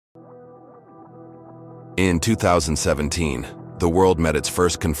In 2017, the world met its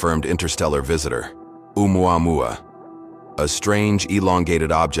first confirmed interstellar visitor, Oumuamua, a strange,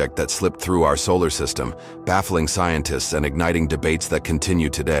 elongated object that slipped through our solar system, baffling scientists and igniting debates that continue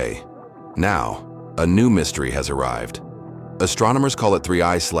today. Now, a new mystery has arrived. Astronomers call it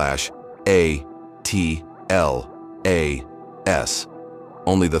 3I/ATLAS,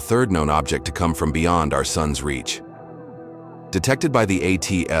 only the third known object to come from beyond our sun's reach. Detected by the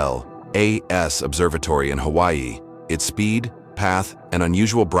ATLAS observatory in Hawaii, its speed, path, and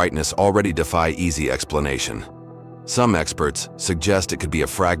unusual brightness already defy easy explanation. Some experts suggest it could be a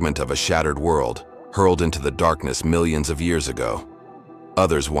fragment of a shattered world, hurled into the darkness millions of years ago.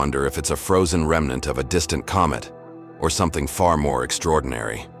 Others wonder if it's a frozen remnant of a distant comet, or something far more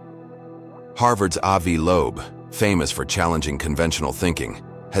extraordinary. Harvard's Avi Loeb, famous for challenging conventional thinking,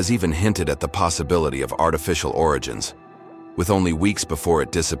 has even hinted at the possibility of artificial origins. With only weeks before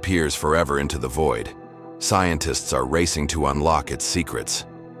it disappears forever into the void, scientists are racing to unlock its secrets.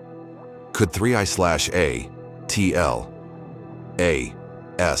 Could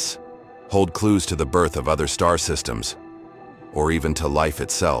 3I/ATLAS hold clues to the birth of other star systems, or even to life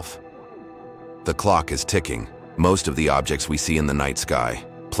itself? The clock is ticking. Most of the objects we see in the night sky,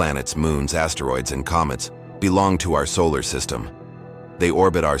 planets, moons, asteroids, and comets, belong to our solar system. They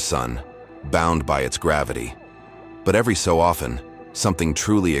orbit our sun, bound by its gravity. But every so often, something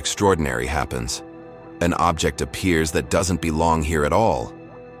truly extraordinary happens. An object appears that doesn't belong here at all.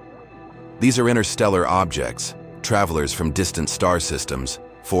 These are interstellar objects, travelers from distant star systems,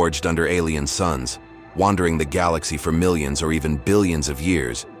 forged under alien suns, wandering the galaxy for millions or even billions of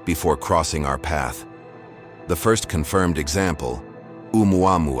years before crossing our path. The first confirmed example,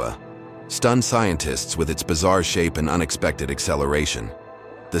 Oumuamua, stunned scientists with its bizarre shape and unexpected acceleration.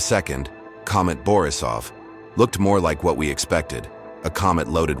 The second, Comet Borisov, looked more like what we expected, a comet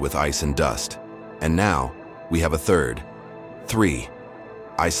loaded with ice and dust. And now, we have a third,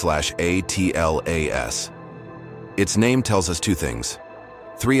 3I/ATLAS. Its name tells us two things.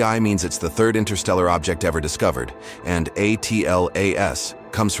 3I means it's the third interstellar object ever discovered, and ATLAS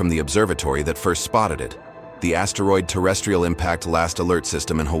comes from the observatory that first spotted it, the Asteroid Terrestrial Impact Last Alert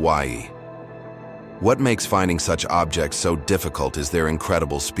System in Hawaii. What makes finding such objects so difficult is their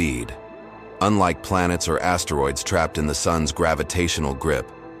incredible speed. Unlike planets or asteroids trapped in the sun's gravitational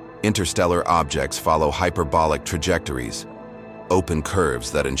grip, interstellar objects follow hyperbolic trajectories, open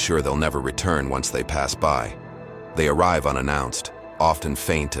curves that ensure they'll never return once they pass by. They arrive unannounced, often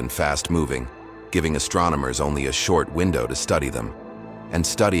faint and fast-moving, giving astronomers only a short window to study them. And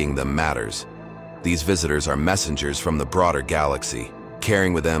studying them matters. These visitors are messengers from the broader galaxy,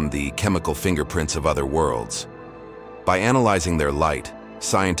 carrying with them the chemical fingerprints of other worlds. By analyzing their light,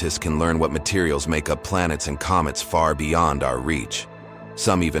 scientists can learn what materials make up planets and comets far beyond our reach.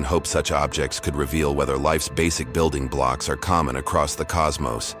 Some even hope such objects could reveal whether life's basic building blocks are common across the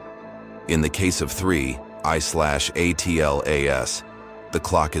cosmos. In the case of 3I/ATLAS, the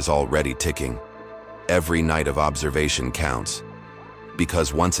clock is already ticking. Every night of observation counts.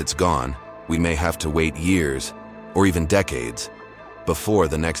 Because once it's gone, we may have to wait years, or even decades, before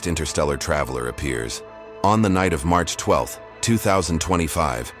the next interstellar traveler appears. On the night of March 12,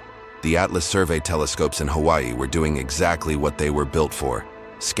 2025, the Atlas Survey telescopes in Hawaii were doing exactly what they were built for,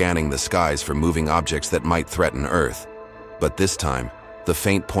 scanning the skies for moving objects that might threaten Earth. But this time, the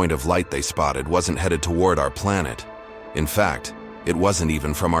faint point of light they spotted wasn't headed toward our planet. In fact, it wasn't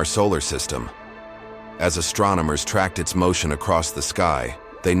even from our solar system. As astronomers tracked its motion across the sky,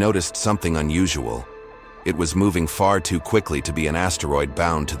 they noticed something unusual. It was moving far too quickly to be an asteroid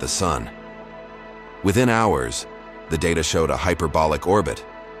bound to the sun. Within hours, the data showed a hyperbolic orbit,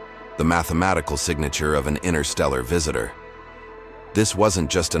 the mathematical signature of an interstellar visitor. This wasn't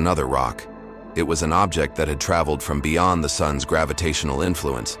just another rock. It was an object that had traveled from beyond the sun's gravitational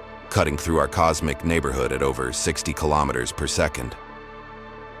influence, cutting through our cosmic neighborhood at over 60 kilometers per second.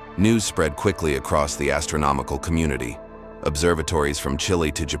 News spread quickly across the astronomical community. Observatories from Chile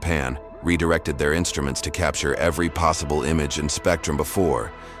to Japan redirected their instruments to capture every possible image and spectrum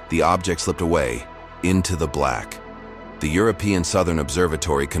before the object slipped away into the black. The European Southern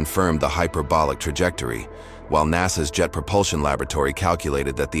Observatory confirmed the hyperbolic trajectory, while NASA's Jet Propulsion Laboratory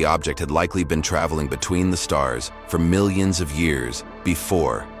calculated that the object had likely been traveling between the stars for millions of years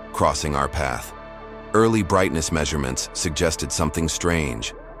before crossing our path. Early brightness measurements suggested something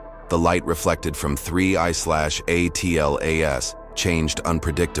strange. The light reflected from 3I/ATLAS changed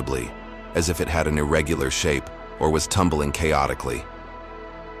unpredictably, as if it had an irregular shape or was tumbling chaotically.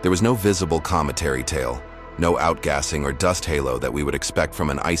 There was no visible cometary tail, no outgassing or dust halo that we would expect from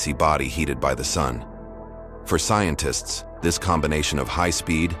an icy body heated by the sun. For scientists, this combination of high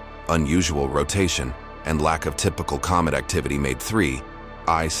speed, unusual rotation, and lack of typical comet activity made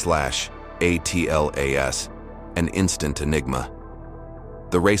 3I/ATLAS an instant enigma.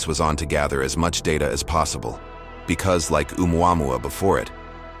 The race was on to gather as much data as possible, because, like Oumuamua before it,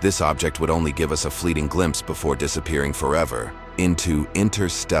 this object would only give us a fleeting glimpse before disappearing forever into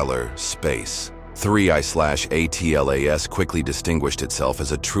interstellar space. 3I/ATLAS quickly distinguished itself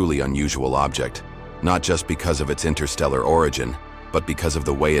as a truly unusual object, not just because of its interstellar origin, but because of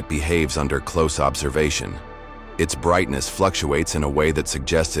the way it behaves under close observation. Its brightness fluctuates in a way that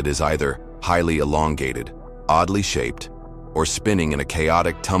suggests it is either highly elongated, oddly shaped, or spinning in a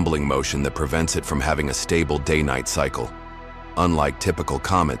chaotic tumbling motion that prevents it from having a stable day-night cycle. Unlike typical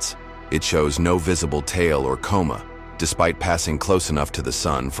comets, it shows no visible tail or coma, despite passing close enough to the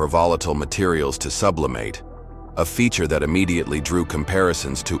sun for volatile materials to sublimate, a feature that immediately drew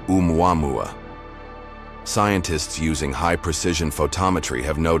comparisons to Oumuamua. Scientists using high-precision photometry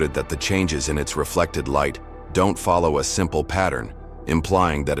have noted that the changes in its reflected light don't follow a simple pattern,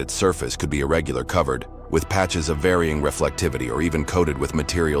 implying that its surface could be irregular, covered with patches of varying reflectivity, or even coated with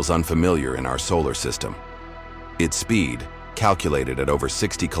materials unfamiliar in our solar system. Its speed, calculated at over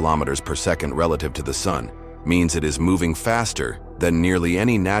 60 kilometers per second relative to the sun, means it is moving faster than nearly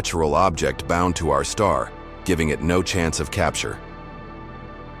any natural object bound to our star, giving it no chance of capture.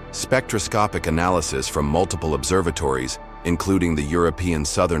 Spectroscopic analysis from multiple observatories, including the European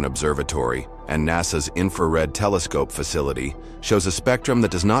Southern Observatory and NASA's Infrared Telescope facility, shows a spectrum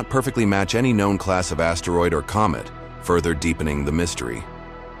that does not perfectly match any known class of asteroid or comet, further deepening the mystery.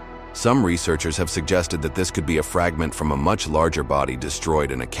 Some researchers have suggested that this could be a fragment from a much larger body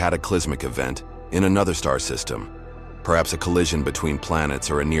destroyed in a cataclysmic event in another star system, perhaps a collision between planets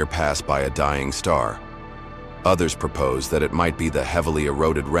or a near pass by a dying star. Others propose that it might be the heavily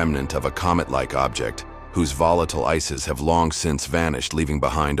eroded remnant of a comet-like object, whose volatile ices have long since vanished, leaving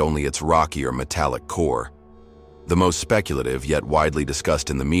behind only its rocky or metallic core. The most speculative, yet widely discussed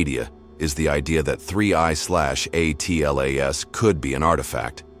in the media, is the idea that 3I/ATLAS could be an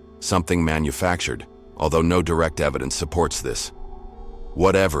artifact, something manufactured, although no direct evidence supports this.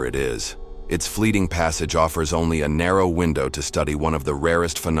 Whatever it is, its fleeting passage offers only a narrow window to study one of the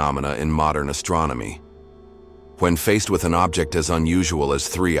rarest phenomena in modern astronomy. When faced with an object as unusual as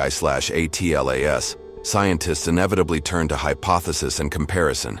 3I/ATLAS, scientists inevitably turn to hypothesis and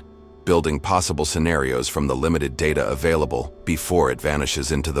comparison, building possible scenarios from the limited data available before it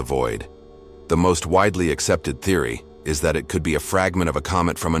vanishes into the void. The most widely accepted theory is that it could be a fragment of a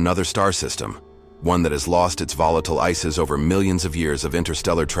comet from another star system, one that has lost its volatile ices over millions of years of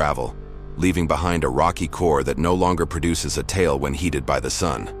interstellar travel, leaving behind a rocky core that no longer produces a tail when heated by the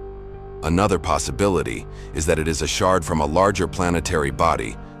sun. Another possibility is that it is a shard from a larger planetary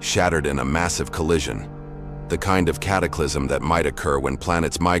body shattered in a massive collision, the kind of cataclysm that might occur when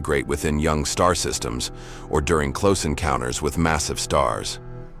planets migrate within young star systems or during close encounters with massive stars.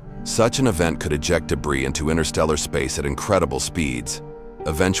 Such an event could eject debris into interstellar space at incredible speeds,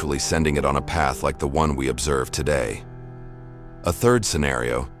 eventually sending it on a path like the one we observe today. A third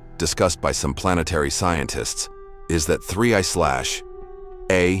scenario, discussed by some planetary scientists, is that 3I/ATLAS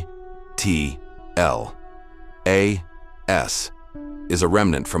is a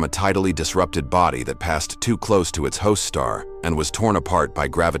remnant from a tidally disrupted body that passed too close to its host star and was torn apart by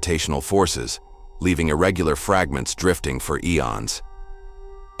gravitational forces, leaving irregular fragments drifting for eons.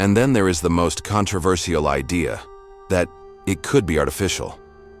 And then there is the most controversial idea, that it could be artificial.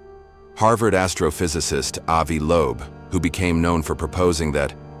 Harvard astrophysicist Avi Loeb, who became known for proposing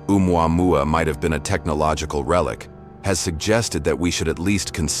that Oumuamua might have been a technological relic, has suggested that we should at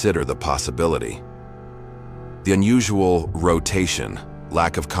least consider the possibility. The unusual rotation,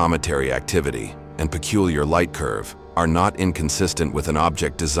 lack of cometary activity, and peculiar light curve are not inconsistent with an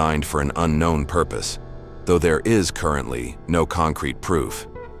object designed for an unknown purpose, though there is currently no concrete proof.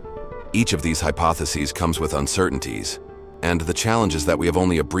 Each of these hypotheses comes with uncertainties, and the challenge is that we have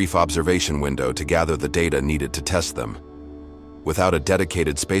only a brief observation window to gather the data needed to test them. Without a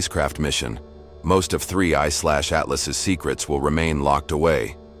dedicated spacecraft mission, most of 3I/Atlas's secrets will remain locked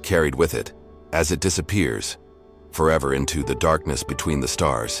away, carried with it, as it disappears, forever into the darkness between the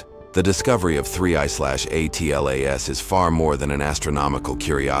stars. The discovery of 3I/ATLAS is far more than an astronomical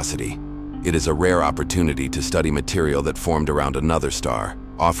curiosity. It is a rare opportunity to study material that formed around another star,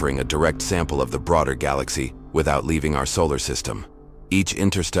 offering a direct sample of the broader galaxy without leaving our solar system. Each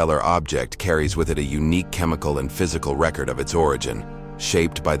interstellar object carries with it a unique chemical and physical record of its origin,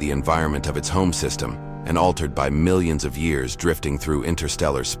 shaped by the environment of its home system and altered by millions of years drifting through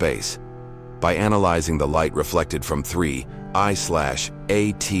interstellar space. By analyzing the light reflected from 3I/ATLAS,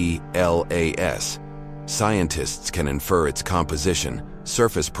 scientists can infer its composition,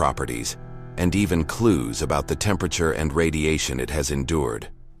 surface properties, and even clues about the temperature and radiation it has endured.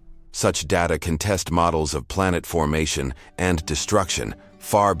 Such data can test models of planet formation and destruction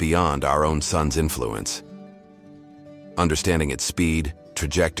far beyond our own sun's influence. Understanding its speed,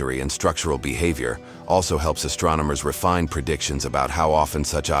 trajectory, and structural behavior also helps astronomers refine predictions about how often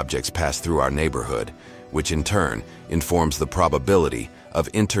such objects pass through our neighborhood, which in turn informs the probability of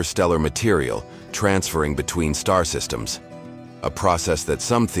interstellar material transferring between star systems, a process that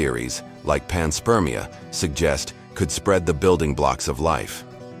some theories, like panspermia, suggest could spread the building blocks of life.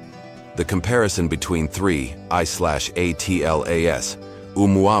 The comparison between 3 I/ATLAS,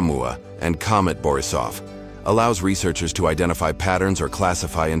 Oumuamua, and comet Borisov allows researchers to identify patterns or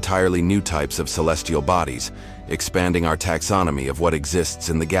classify entirely new types of celestial bodies, expanding our taxonomy of what exists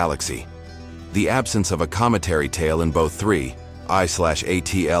in the galaxy. The absence of a cometary tail in both 3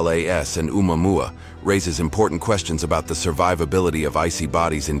 I/ATLAS and Oumuamua raises important questions about the survivability of icy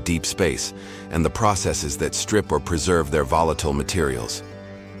bodies in deep space and the processes that strip or preserve their volatile materials.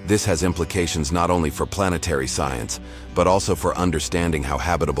 This has implications not only for planetary science, but also for understanding how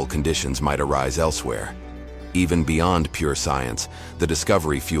habitable conditions might arise elsewhere. Even beyond pure science, the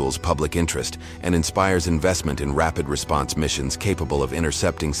discovery fuels public interest and inspires investment in rapid response missions capable of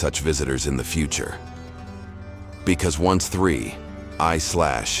intercepting such visitors in the future. Because once 3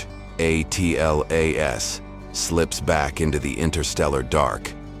 I/ATLAS slips back into the interstellar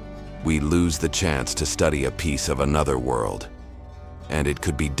dark, we lose the chance to study a piece of another world. And it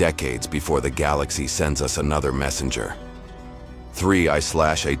could be decades before the galaxy sends us another messenger. 3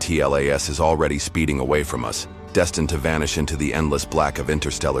 I/ATLAS is already speeding away from us, destined to vanish into the endless black of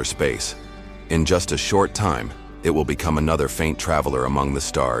interstellar space. In just a short time, it will become another faint traveler among the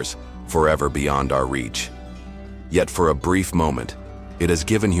stars, forever beyond our reach. Yet for a brief moment, it has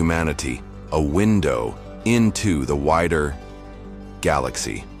given humanity a window into the wider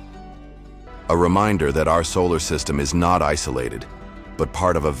galaxy. A reminder that our solar system is not isolated, but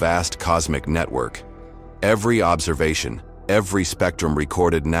part of a vast cosmic network. Every observation, every spectrum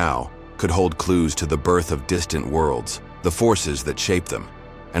recorded now could hold clues to the birth of distant worlds, the forces that shape them,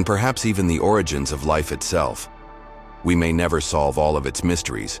 and perhaps even the origins of life itself. We may never solve all of its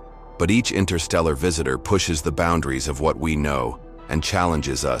mysteries, but each interstellar visitor pushes the boundaries of what we know and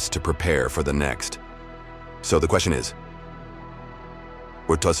challenges us to prepare for the next. So the question is,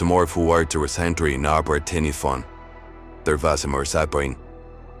 what does more forward to recentry na opportunity fun? There was more sapring.